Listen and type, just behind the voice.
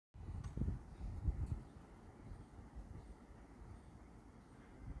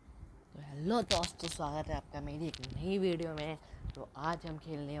Hello दोस्तों, स्वागत है आपका मेरी एक नई वीडियो में। तो आज हम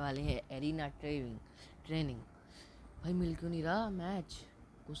खेलने वाले हैं एरिना ट्रेनिंग। भाई मिल क्यों नहीं रहा मैच?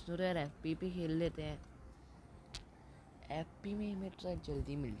 कुछ तो यार एफपी पे खेल लेते हैं। एफपी में हमें तो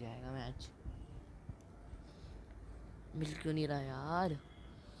जल्दी मिल जाएगा मैच। मिल क्यों नहीं रहा यार?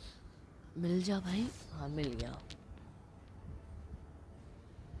 मिल जा भाई। हाँ मिल गया।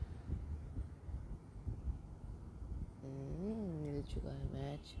 मिल चुका है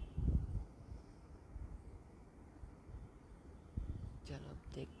मैच। चलो अब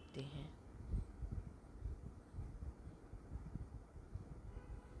देखते हैं।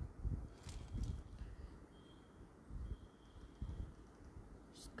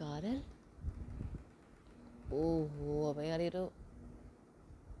 स्कारल, ओहो अब यार ये तो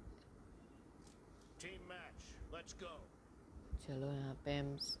चलो यहाँ पे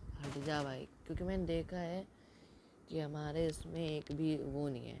हम हट जा भाई, क्योंकि मैंने देखा है कि हमारे इसमें एक भी वो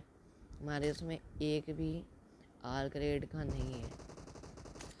नहीं है। हमारे इसमें एक भी आर ग्रेड का नहीं है।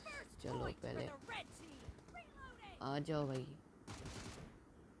 चलो पहले आ जाओ भाई।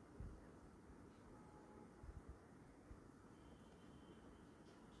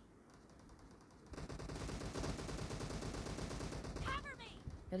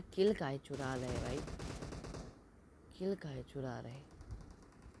 यार किल काहे चुरा रहे भाई? किल काहे चुरा रहे?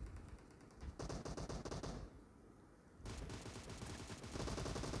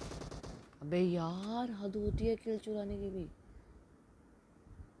 अबे यार हद होती है किल चुराने की भी।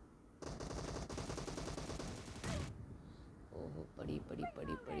 ओहो पड़ी पड़ी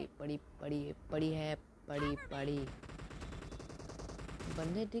पड़ी पड़ी पड़ी पड़ी पड़ी है पड़ी पड़ी।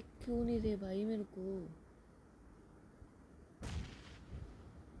 बंदे दिख क्यों नहीं रहे भाई मेरे को?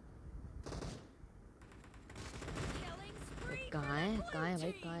 कहाँ है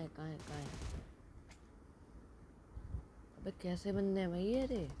भाई? कहाँ है? अबे कैसे बंदे हैं भाई ये?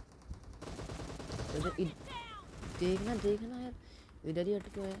 रे देखना यार, इधर ही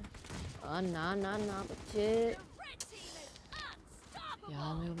अटके हुए हैं। ना बच्चे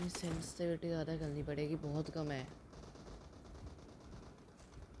यार, मैं अपनी सेंसिटिविटी ज़्यादा करनी पड़ेगी, बहुत कम है।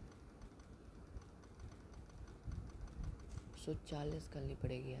 सौ 40 करनी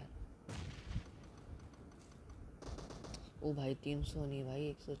पड़ेगी यार। ओ भाई 300 नहीं भाई,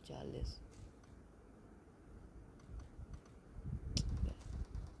 140।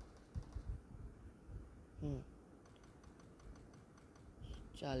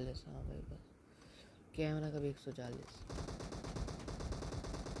 40। हाँ भाई बस कैमरा का भी 140।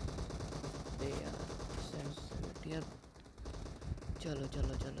 यार सेंसिटिविटी यार। चलो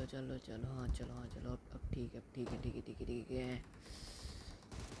हाँ चलो अब ठीक है।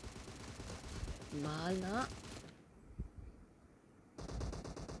 माल ना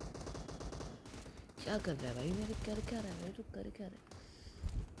क्या कर रहा है भाई? मेरे कर क्या रहा है भाई? तू कर क्या रहा है?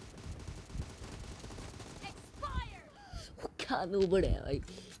 क्या नूबड़े हैं भाई,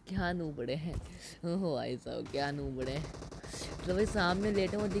 क्या नूबड़े हैं। हो भाई साहब क्या नूबड़े हैं। तो भाई सामने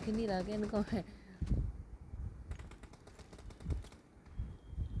लेटे हुए दिख नहीं रहा क्या इनको? है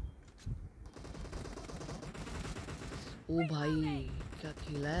ओ भाई क्या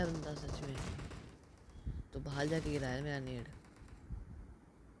खेला है बंदा सच में। तो बाहर जाके गिरा है मेरा नेड।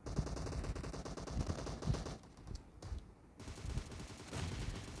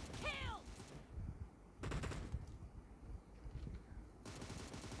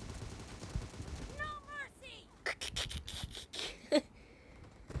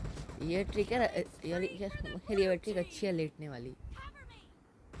 ये ट्रिक है यार, ये ट्रिक अच्छी है लेटने वाली।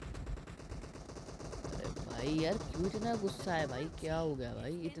 अरे भाई यार क्यों इतना गुस्सा है भाई? क्या हो गया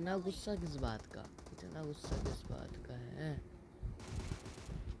भाई? इतना गुस्सा किस बात का? है?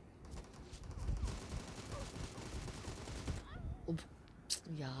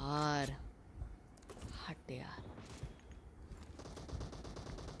 यार हट यार।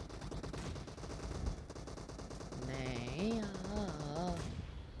 नहीं यार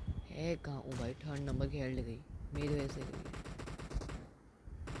है कहाँ? ओ भाई 3rd नंबर खेल गई मेरी वजह से गई।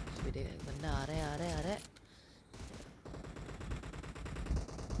 बंदा आ रहा है।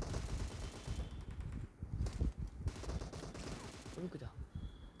 रुक जा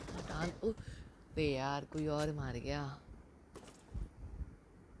हटा। बे यार कोई और मार गया।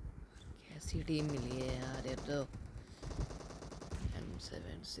 कैसी टीम मिली है यार ये तो।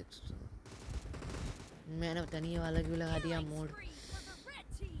 M762 मैंने पता नहीं ये वाला क्यों लगा दिया मोड।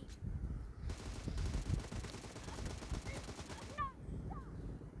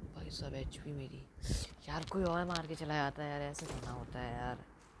 भाई सब HP मेरी। यार कोई और मार के चला जाता है यार, ऐसे होना होता है यार।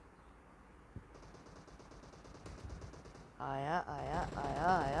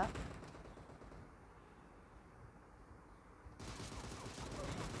 आया।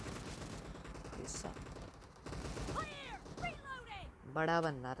 बड़ा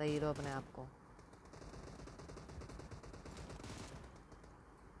बंदा था हीरो अपने आप को।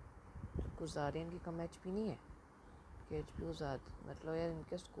 कुछ ज़्यादा इनकी कम एचपी नहीं है कि एचपी को ज़्यादा, मतलब यार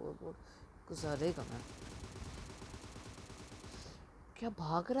इनके स्कोर बोर्ड कुछ ज़्यादा ही कम है। क्या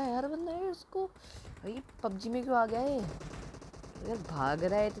भाग रहा है यार बंदा है उसको, भाई पबजी में क्यों आ गया है यार, भाग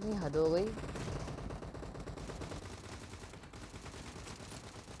रहा है, इतनी हद हो गई।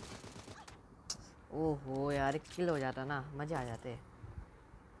 ओहो यार एक किल हो जाता ना, मज़े आ जाते।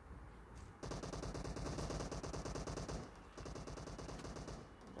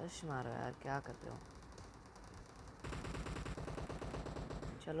 रश मारो यार, क्या करते हो।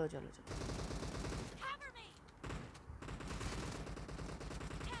 चलो चलो चलो।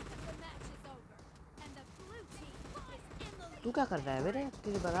 तू क्या कर रहा है बेटे,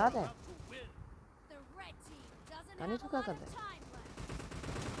 तुझे बारात है, नहीं तू क्या कर रहा है।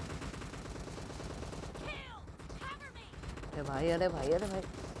 अरे भाई अरे भाई अरे भाई,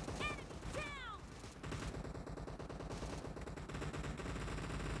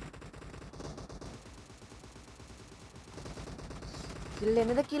 किल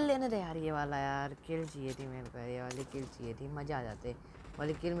लेने दे, किल लेने दे यार, ये वाला यार किल चाहिए थी मेरे को, ये वाली किल चाहिए थी, मज़ा आ जाते,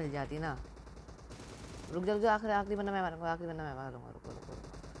 वाली किल मिल जाती ना। रुक जा रुक जा, आखिरी आखिरी बंदा मैं मारूंगा, आखिरी बंदा मैं मारूंगा, रुको रुको।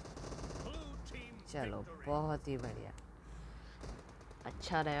 चलो बहुत ही बढ़िया,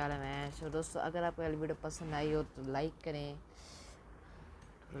 अच्छा रहा वाला मैच। तो दोस्तों अगर आपको ये वीडियो पसंद आई हो तो लाइक करें,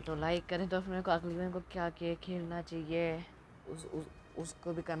 तो लाइक करें। तो फिर मेरे को अगली बार को क्या क्या खेलना चाहिए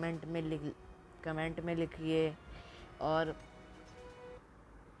उसको भी कमेंट में लिखिए, और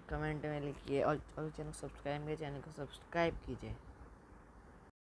कमेंट में लिखिए, और चैनल को सब्सक्राइब कीजिए।